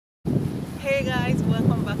Hey guys,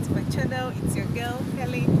 welcome back to my channel. It's your girl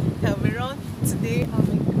Helveron. Today I'm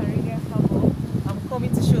in Kyrenia Harbour. I'm coming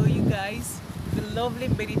to show you guys the lovely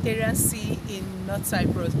Mediterranean Sea in North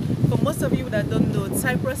Cyprus. For most of you that don't know,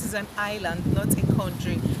 Cyprus is an island, not a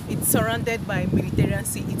country. It's surrounded by Mediterranean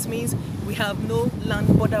Sea. It means we have no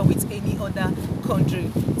land border with any other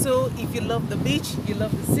country. So if you love the beach, you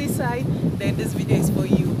love the seaside, then this video is for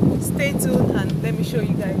you. Stay tuned and let me show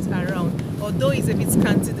you guys around. Although it's a bit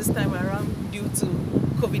scanty this time around due to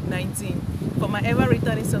COVID-19. For my ever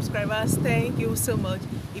returning subscribers, thank you so much.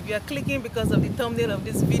 If you are clicking because of the thumbnail of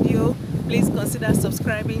this video, please consider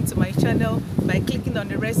subscribing to my channel by clicking on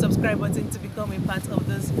the red subscribe button to become a part of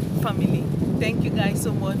this family. Thank you guys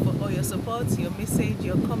so much for all your support, your message,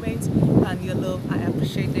 your comments, and your love. I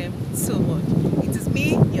appreciate them so much. It is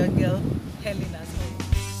me, your girl, Helena.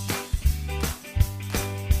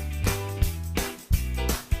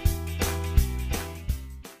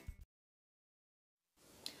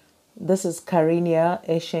 This is Kyrenia,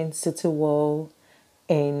 ancient city wall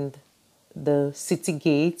and the city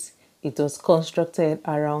gate. It was constructed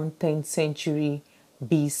around 10th century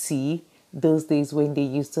BC. Those days when they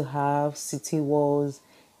used to have city walls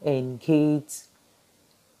and gates.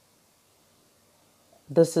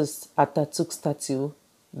 This is Atatürk statue,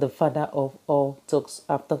 the father of all Turks.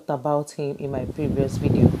 I've talked about him in my previous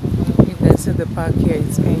video. You can see the park here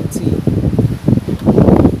is empty.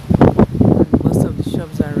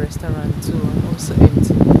 Shops and restaurants too are also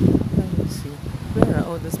empty. Let me see. Where are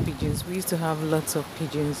all those pigeons? We used to have lots of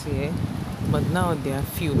pigeons here, but now there are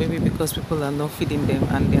few. Maybe because people are not feeding them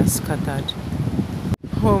and they are scattered.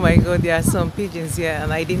 Oh my god, there are some pigeons here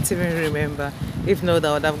and I didn't even remember. If not,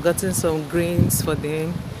 I would have gotten some grains for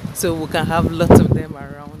them so we can have lots of them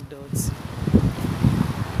around us.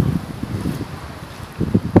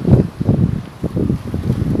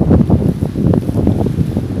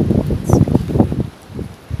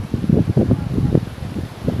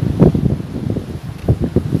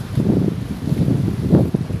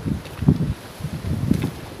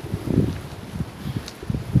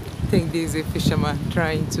 I think there is a fisherman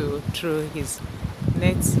trying to throw his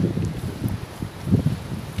nets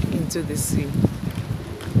into the sea.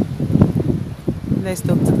 Let's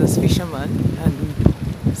talk to this fisherman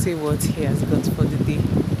and see what he has got for the day.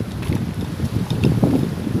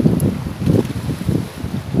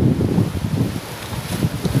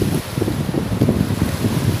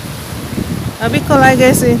 Abiko, I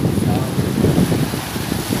guess it.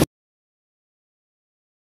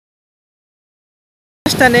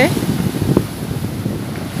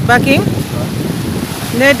 Backing?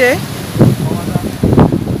 Nede?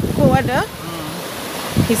 Kowada?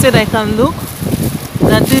 He said I can look.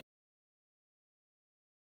 That this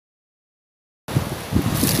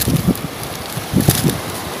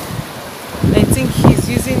I think he's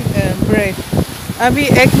using bread. Abi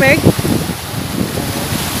ekmek?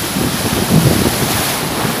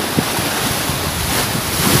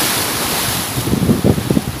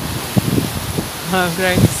 I'm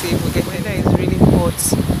trying to see if the weather is really hot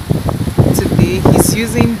today. He's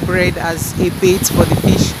using bread as a bait for the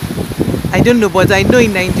fish. I don't know, but I know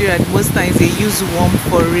in Nigeria most times they use worm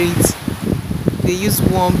for it. They use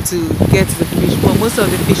worm to get the fish, but most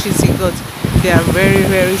of the fishes he got, they are very,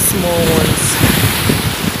 very small ones.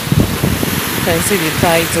 You can see the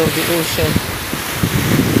tides of the ocean.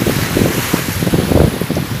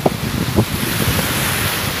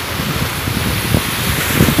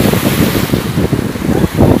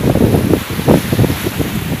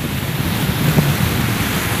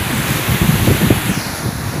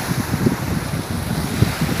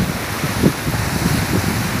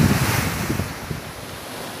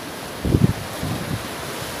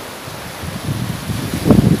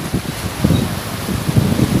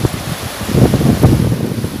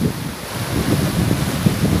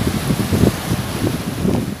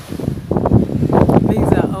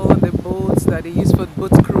 That they use for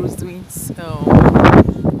boat cruise during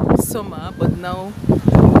summer, but now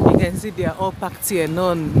you can see they are all packed here.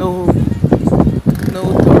 No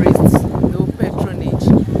tourists, no patronage.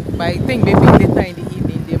 But I think maybe later in the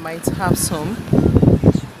evening they might have some.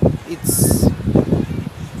 It's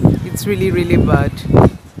really bad.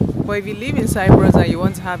 But if you live in Cyprus and you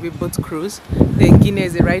want to have a boat cruise, then Guinea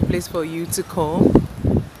is the right place for you to come.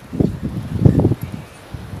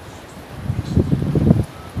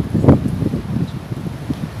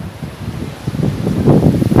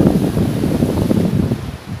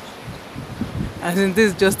 I think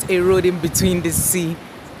this is just a road in between the sea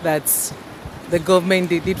that's the government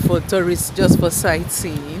they did for tourists just for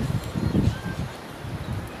sightseeing.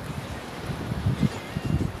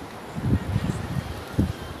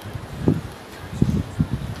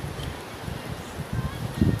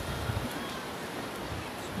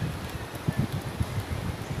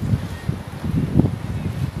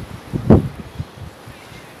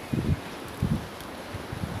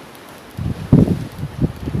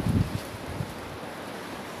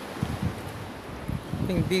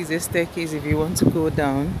 think this is a staircase if you want to go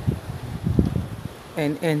down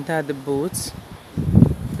and enter the boat.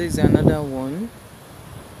 This is another one.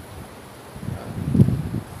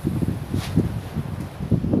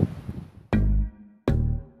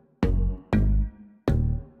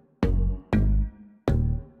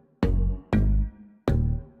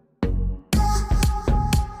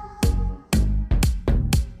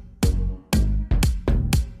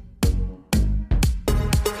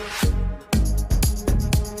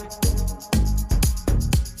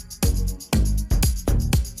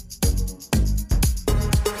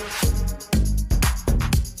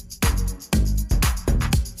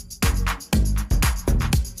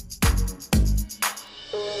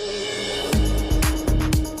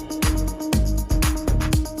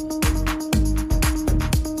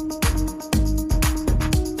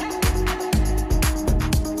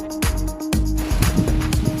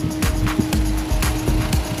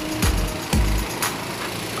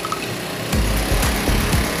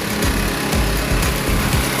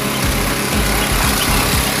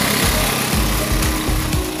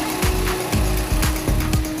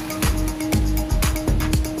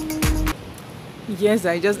 Yes,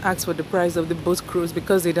 I just asked for the price of the boat cruise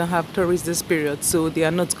because they don't have tourists this period, so they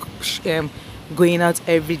are not going out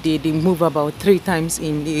every day. They move about 3 times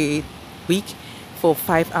in the week. For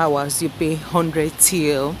 5 hours you pay 100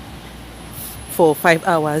 TL for 5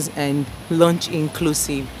 hours and lunch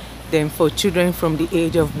inclusive. Then for children from the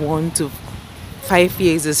age of 1 to 5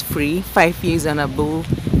 years is free. 5 years and above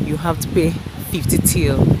you have to pay 50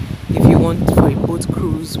 TL if you want for a boat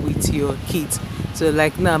cruise with your kids. So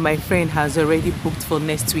like now my friend has already booked for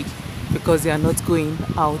next week because they are not going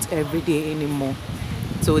out every day anymore.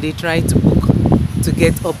 So they try to book to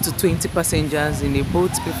get up to 20 passengers in a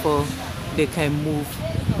boat before they can move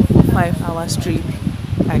for 5 hours trip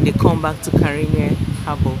and they come back to Kyrenia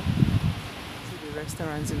Harbour. The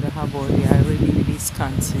restaurants in the harbour, they are really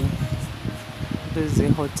scanty. There's a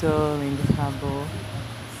hotel in the harbour.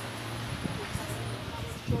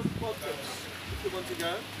 If you want to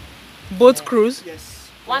go. Boat cruise? Yes.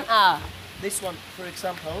 1 hour. This one, for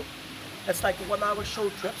example, it's like 1 hour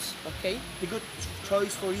short trips. Okay. The good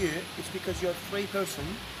choice for you is because you're 3 person,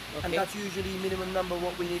 and that's usually minimum number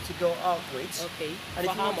what we need to go out with. Okay. And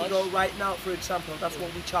if you want to go right now, for example, that's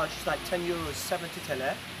what we charge. It's like 10 euros, 70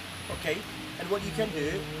 TL. Okay. And what you can do,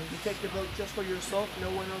 you take the boat just for yourself, no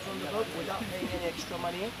one else on the boat, without paying any extra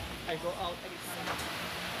money, and go out anytime.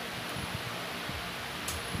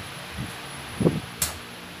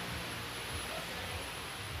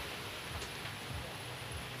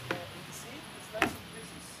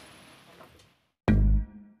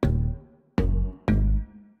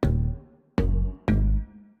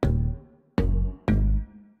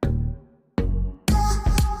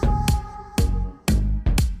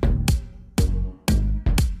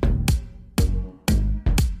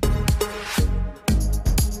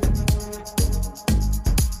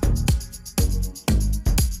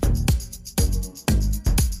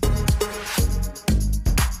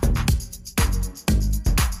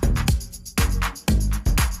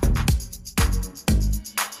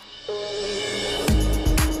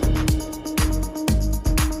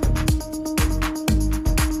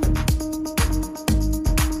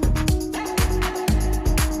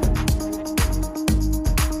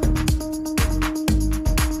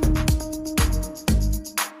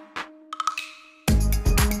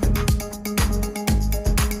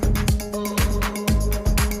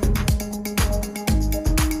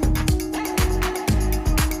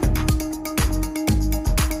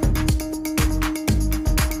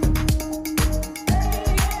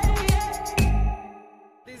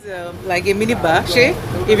 Like a mini bar, Shay.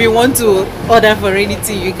 If you want to order for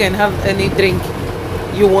anything, you can have any drink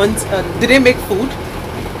you want. Do they make food?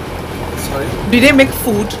 Sorry? Do they make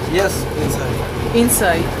food? Yes, inside.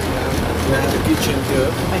 Inside? Yeah, we have the kitchen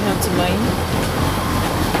here. I have to mind.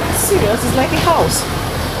 Serious? It's like a house.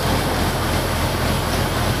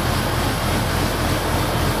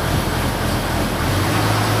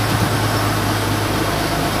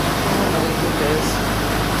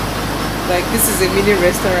 Like this is a mini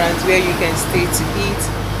restaurant where you can stay to eat.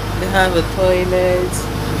 They have a toilet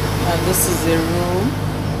and this is a room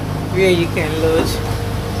where you can lodge.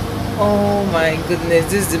 Oh my goodness,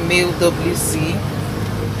 this is the male WC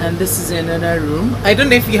and this is another room. I don't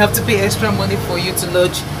know if you have to pay extra money for you to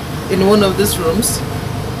lodge in one of these rooms.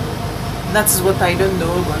 That is what I don't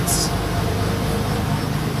know, but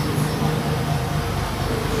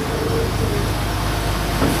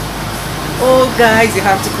oh guys, you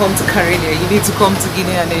have to come to Kyrenia. You need to come to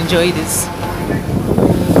Guinea and enjoy this. Oh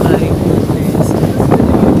my goodness.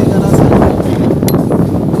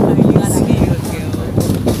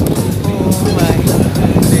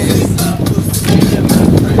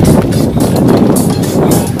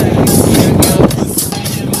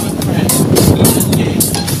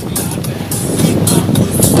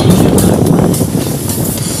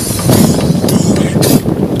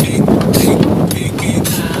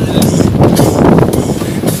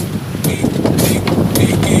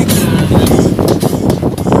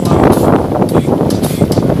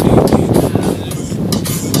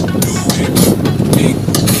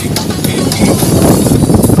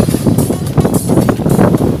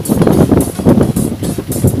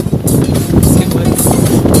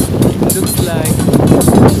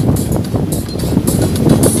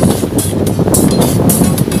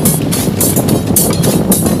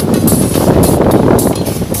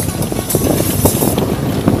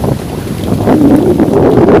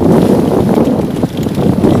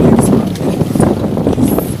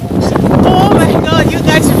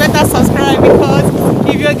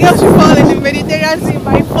 girl should fall in the Mediterranean Sea.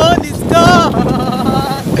 My phone is gone.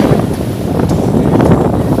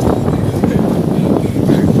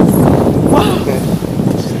 Wow.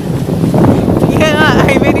 Yeah,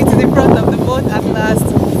 I made it to the front of the boat at last.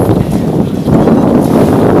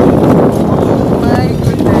 My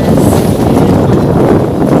goodness.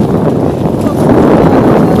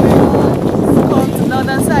 Come to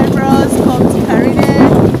northern Cyprus, come to Kyrenia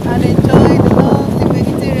and enjoy the lovely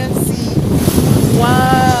Mediterranean Sea.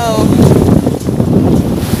 Wow.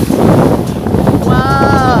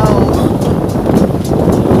 Wow.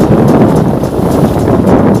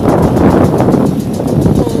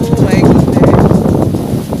 Oh my goodness.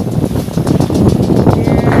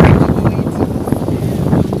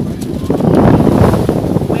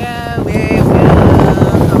 Yeah, where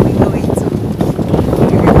are we going to?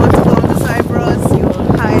 If you want to come to Cyprus, you're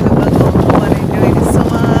highly welcome. Come and enjoy the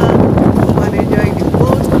summer. Come and enjoy the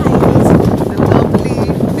boat cruise, the lovely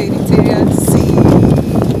Mediterranean Sea.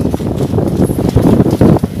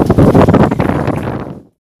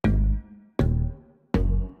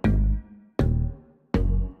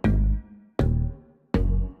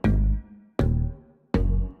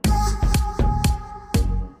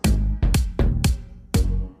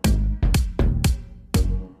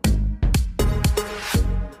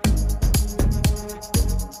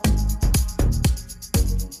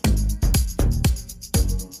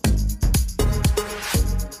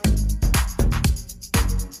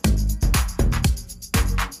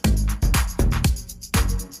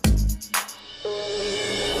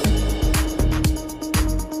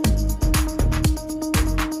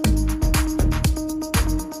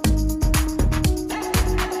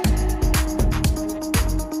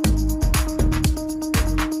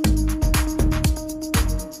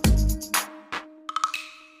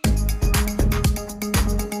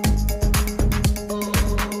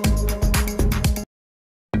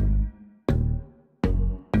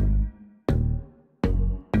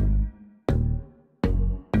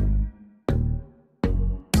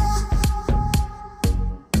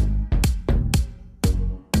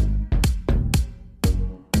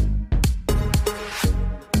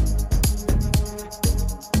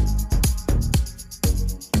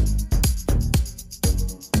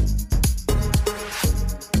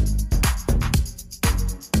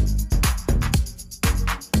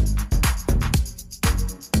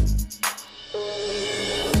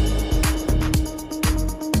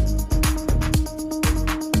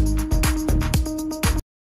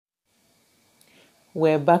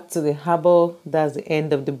 We're back to the harbor. That's the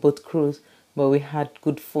end of the boat cruise, but we had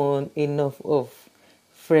good fun, enough of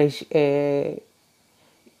fresh air.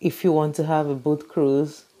 If you want to have a boat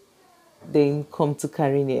cruise, then come to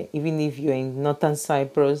Kyrenia. Even if you're in northern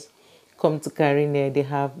Cyprus, come to Kyrenia. They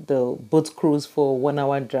have the boat cruise for 1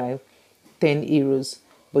 hour drive, €10.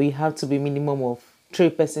 But you have to be minimum of 3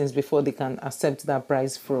 persons before they can accept that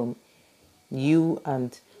price from you.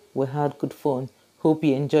 And we had good fun. Hope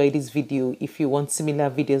you enjoyed this video. If you want similar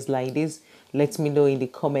videos like this, let me know in the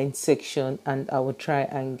comment section and I will try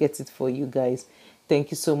and get it for you guys.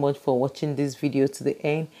 Thank you so much for watching this video to the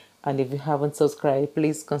end, and if you haven't subscribed,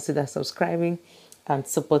 please consider subscribing and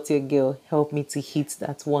support your girl. Help me to hit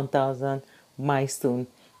that 1,000 milestone,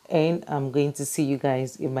 and I'm going to see you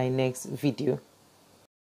guys in my next video.